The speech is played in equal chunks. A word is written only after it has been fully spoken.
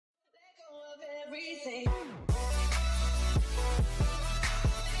everything.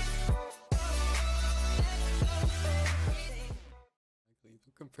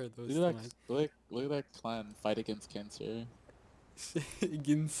 Don't compare those Look to at mine. that, look at that clan fight against cancer.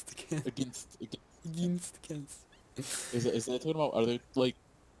 Against cancer. Against Cancer. is that talking about, are they like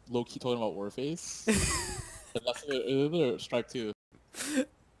low key talking about Warface? And that's their stripe too.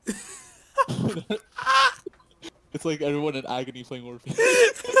 It's like everyone in agony playing Warface.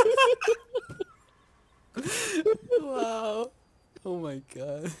 Wow. Oh my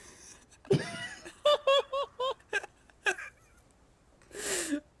god.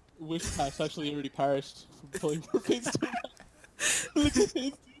 Wish Patch actually already perished from playing Warface. Look at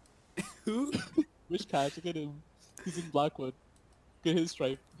his Who? Wish Patch, look at him. He's in Blackwood. Look at his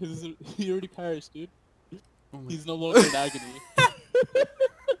stripe. He already perished, dude. Oh my He's no longer in agony.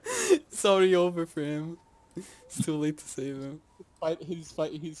 It's already over for him. It's too late to save him. His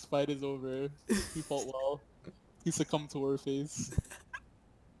fight is over. He fought well. He succumbed to Warface.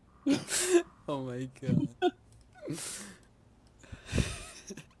 Oh my god.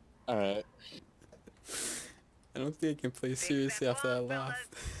 Alright. I don't think I can play seriously after that laugh.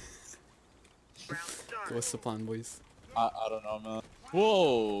 So what's the plan, boys? I don't know, man.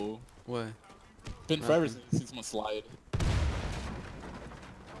 Whoa! What? Been forever since someone slide.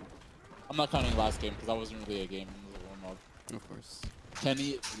 I'm not counting last game because that wasn't really a game. It was a warm-up. Of course.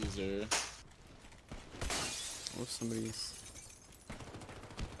 Kenny, loser. Oh, somebody's...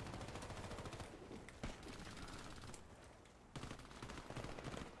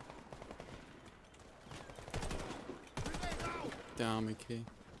 Damn, okay.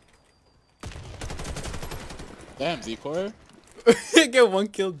 Damn, Z-Core. Get one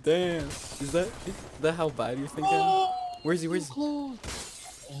kill, damn. Is that how bad you're thinking? Oh, Where's he? Where's he? close.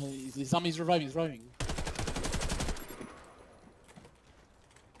 He's reviving, he's reviving.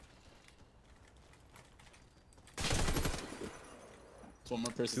 One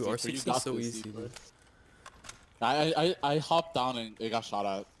more person. Dude, Z-Core. You R6 got is so this, easy, Z-Core. dude. I hopped down and it got shot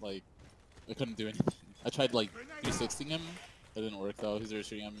at. Like, I couldn't do anything. I tried like 360ing him. It didn't work though. He's already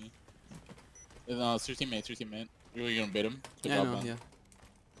shooting at me. It's your teammate. It's your teammate. You're gonna bait him. Good Yeah, job, I know, man. yeah.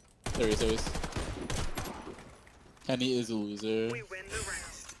 There he is. There he is. Kenny is a loser. We win the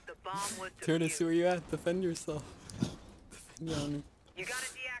round. The bomb was Turn and defused. see where you're at. Defend yourself. Defend your honor. You gotta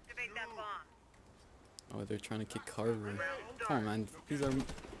deactivate that bomb. Oh, they're trying to kick Carver. Come on, man. He's our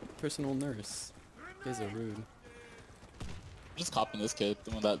personal nurse. You guys are rude. I'm just copying this kid.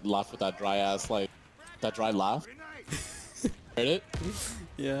 The one that laughed with that dry ass, like, that dry laugh. Heard it?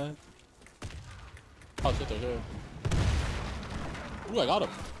 Yeah. Oh shit, they're here. Ooh, I got him.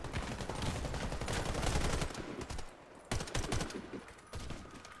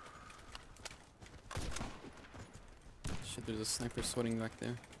 Shit, there's a sniper sweating back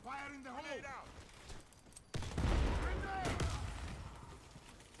there.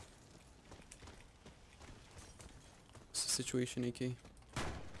 What's the situation, AK?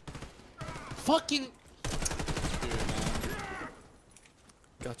 Fucking. Dude, man.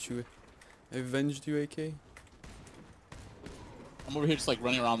 Got you. I avenged you, AK. I'm over here just like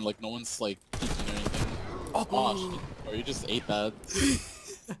running around like no one's like peeking or anything. Oh shit. Or you just ate that.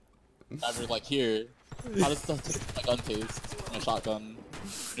 Never like here. How does my gun taste? My shotgun.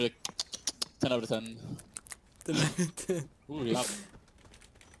 You're like 10 out of 10. Ooh, yeah.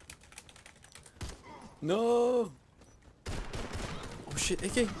 No! Oh shit,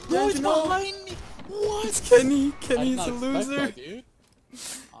 AK! No, Yeah, it's no! behind me! What? It's Kenny! I Kenny's did a not expect loser! that, dude.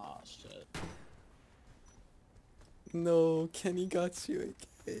 Oh shit. No, Kenny got you,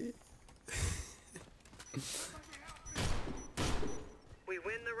 AK. We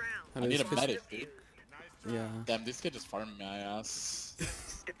win the round. How I need does a Chris- medic, dude. Yeah. Damn, this kid just farmed my ass.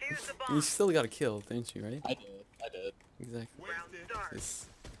 Defuse the And bomb. you still got a kill, didn't you, right? I did. Exactly. Round start. It's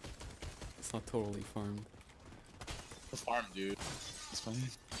not totally farmed. The farm, dude. It's fine.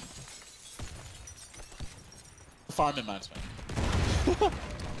 The farm in mine's fine. What?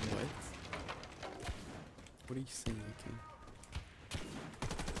 What are you saying, AK?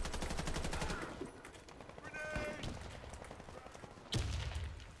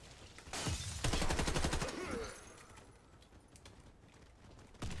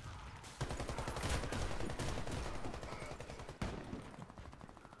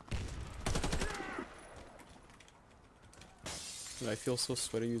 Dude, I feel so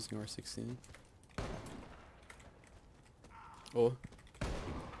sweaty using R16. Oh.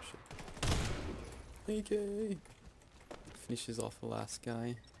 Shit. AK! Finishes off the last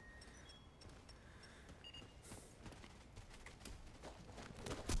guy.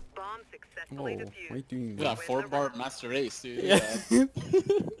 Bomb Oh, successfully why are you defused. doing We got that? 4-bar master race, dude. Yeah.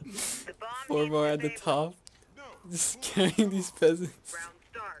 The bomb 4 more at the top. Just carrying these peasants. Round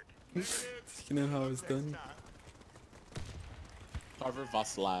start. You know how it's done. Carver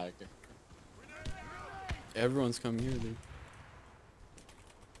Vaslag. Everyone's coming here, dude.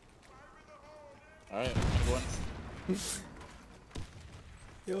 Alright, everyone.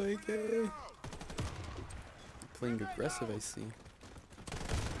 Yo, AK. Playing aggressive, I see.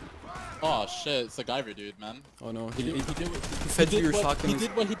 Oh shit, it's the Guyver dude, man. Oh no, He fed you your shotgun. He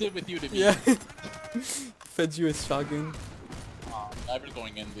did what he did with you to me. Yeah. Fed you a shotgun. Oh, Guyver's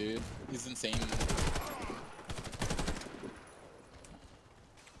going in, dude. He's insane.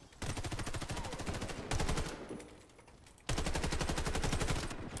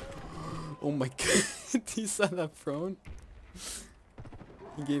 Oh my god, he saw that prone.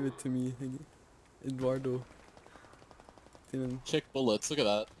 He gave it to me. Eduardo. Didn't. Chick bullets, look at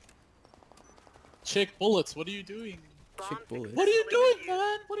that. Chick bullets, what are you doing? Chick bullets. What are you doing,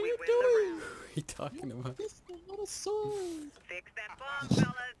 man? What are you doing? What are you talking about? Pistol, not a sword. Fix that bomb,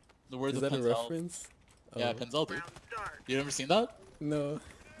 fellas. The words Is of that a Penzel. reference? Yeah, Oh. Penzel, dude. Round start. You ever seen that? No.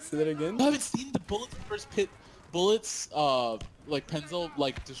 Say that again? You haven't seen the bullets first pit bullets, like Penzel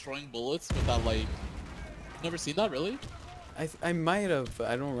like destroying bullets with that like never seen that really? I might have, but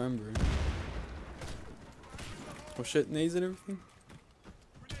I don't remember. Oh shit, nades and everything?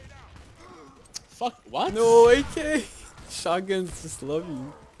 Fuck what? No, AK! Shotguns just love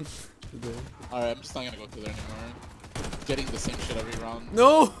you. Today. Alright, I'm just not gonna go through there anymore. Getting the same shit every round.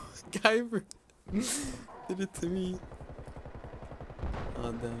 No! Guyver did it to me.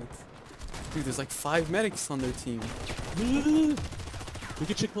 Oh damn it. Dude, there's like 5 medics on their team.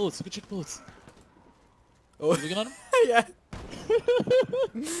 Look at chick bullets, look at chick bullets. Oh You looking at him? yeah.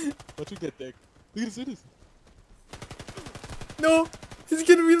 Watch you get dick. Look at this. No! He's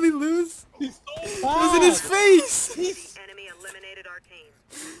gonna really lose! He's so It was in his face! Enemy eliminated our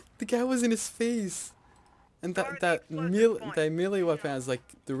team. The guy was in his face. And that melee weapon has like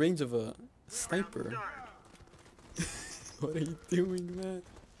the range of a sniper. Start. What are you doing, man?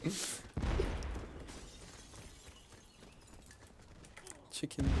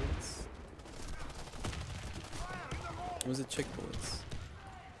 Chicken bullets. Or was it chick bullets?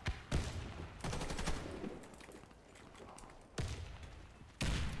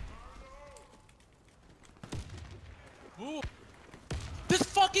 Ooh. This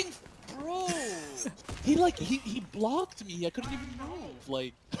fucking bro! he blocked me. I couldn't even move.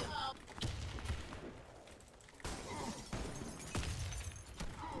 Like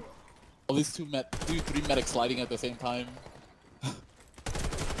all these three medics sliding at the same time.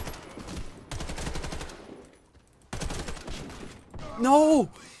 No!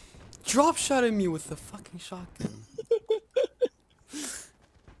 Drop shot at me with the fucking shotgun.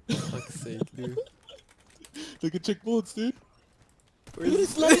 Fuck's sake, dude. Look at chick bullets, dude.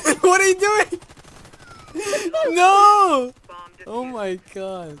 Where's what are you doing? No! Bomb Oh defused. my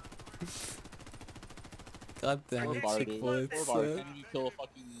god. God damn Poor it, bar, chick dude. bullets. Poor bar. Can't even kill a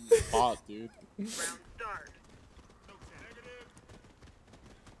fucking bot, dude. Round start.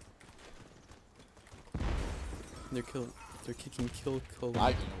 They're kicking kill code.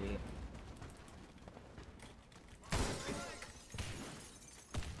 Lagging over here.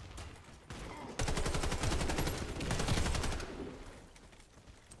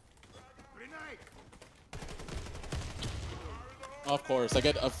 Of course, I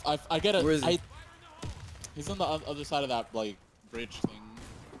get a. Where is he? He's on the other side of that like bridge thing.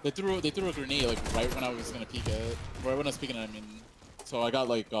 They threw a grenade like right when I was gonna peek it. Right when I was peeking it, I mean. So I got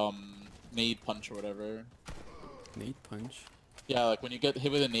like nade punch or whatever. Nade punch. Yeah, like when you get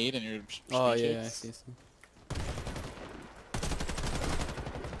hit with a nade and you're. Oh yeah, I see.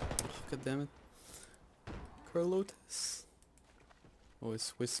 God damn it. Carlotus. Oh, it's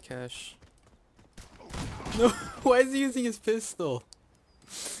Swiss cash. No, why is he using his pistol?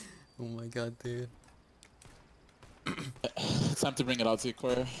 Oh my god, dude. It's time to bring it out to you,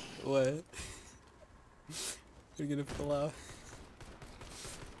 Core. What? You're gonna pull out?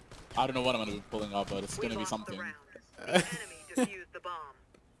 I don't know what I'm gonna be pulling out, but it's We gonna be lost the something. round. The enemy defused the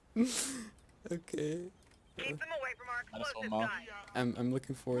bomb. Okay. Keep them away from our Might as well explosive mount. guys. I'm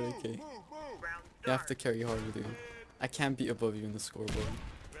looking forward, okay. Round You have start. to carry harder, dude. I can't be above you in the scoreboard.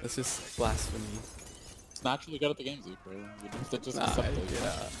 That's just blasphemy. It's naturally good at the games, bro. You have to just Nah, accept it.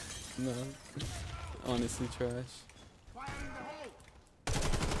 yeah. No. Honestly, trash.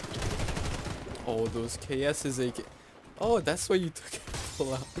 Oh, those KS's AK. Oh, that's why you took it.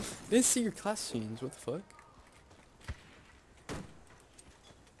 Pull out. Didn't see your class change. What the fuck?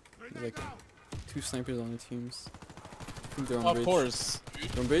 There's like 2 snipers on the teams. I think they're on Of bridge. course.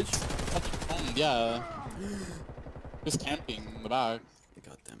 They're on bridge? Yeah. Just camping in the back.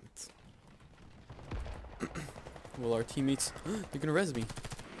 God damn it. Well, our teammates, they're gonna res me.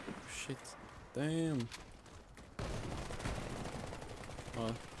 Shit. Damn.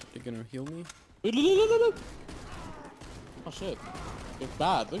 They're gonna heal me? Oh shit. They're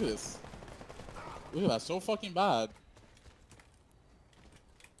bad. Look at this. Look at that. So fucking bad.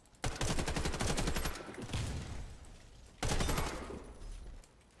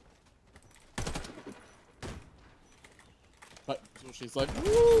 But so she's like,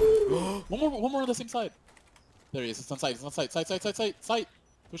 woo! one more on the same side. There he is. It's on site. It's on site. Site.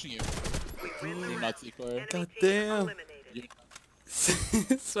 Pushing you. Nuts, Ecor. God damn. Eliminated.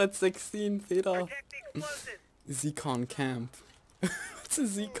 Sweat 16, fade off. Protect the explosives. Zcon camp. What's a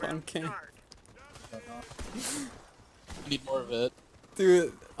Zcon Round camp? start. Need more of it.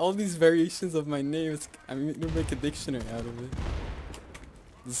 Dude, all these variations of my name, I'm gonna make a dictionary out of it.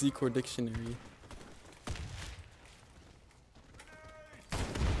 The Z-Core dictionary.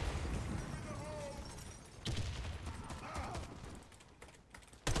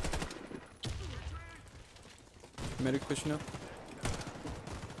 Medic pushing up.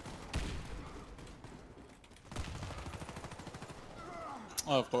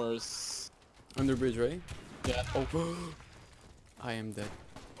 Oh, of course. Under bridge, right? Yeah. Oh, I am dead.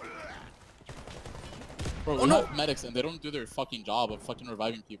 Bro, we have medics and they don't do their fucking job of fucking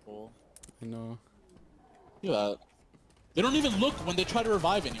reviving people. I know. Look at that. They don't even look when they try to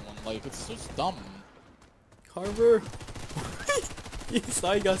revive anyone. Like, it's so dumb. Carver! Yes,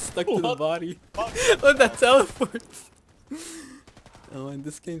 I got stuck to the What? body. Oh, that teleports! Oh, and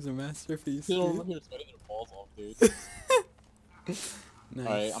this game's a masterpiece. They're over Dude. here sweating their balls off, dude. Nice.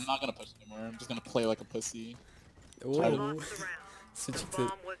 Alright, I'm not gonna push anymore. I'm just gonna play like a pussy. Whoa. Lost the round. Such The a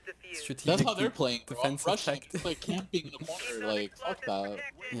bomb was defused. strategic. That's how they're playing, bro. I'm defensive rushing. tactic. It's like camping in the corner. Like, fuck that.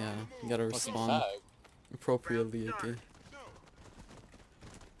 Yeah, you gotta Fucking respond fag. appropriately, okay?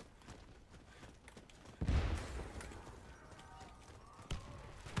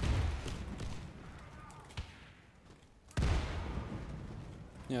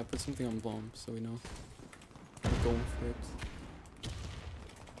 Yeah, put something on bomb so we know. We're going for it.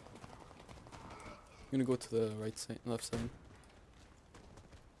 I'm gonna go to the right side, left side.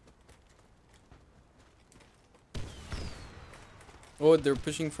 Oh, they're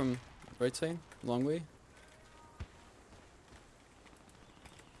pushing from right side, long way.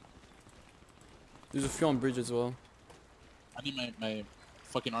 There's a few on bridge as well. I need my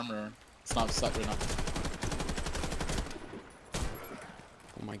fucking armor. It's not set right now.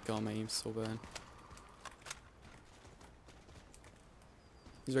 Oh my god, my aim's so bad.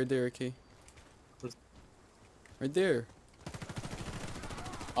 He's right there, okay. Right there.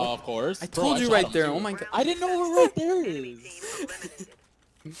 Of course. I Bro, told you shot right him there. too. Oh my god. I didn't know where right there Enemy is. team eliminated.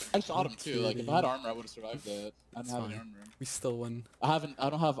 I shot him too. Like if I had kidding. armor, I would have survived it. I It's didn't have any fine. armor. We still won. I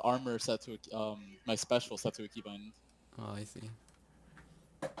don't have armor set to my special set to a keybind. Oh, I see.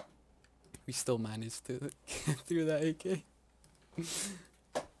 We still managed to get through that AK.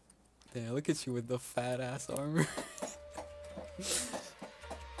 Damn, look at you with the fat ass armor.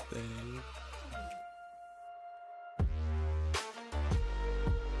 Dang.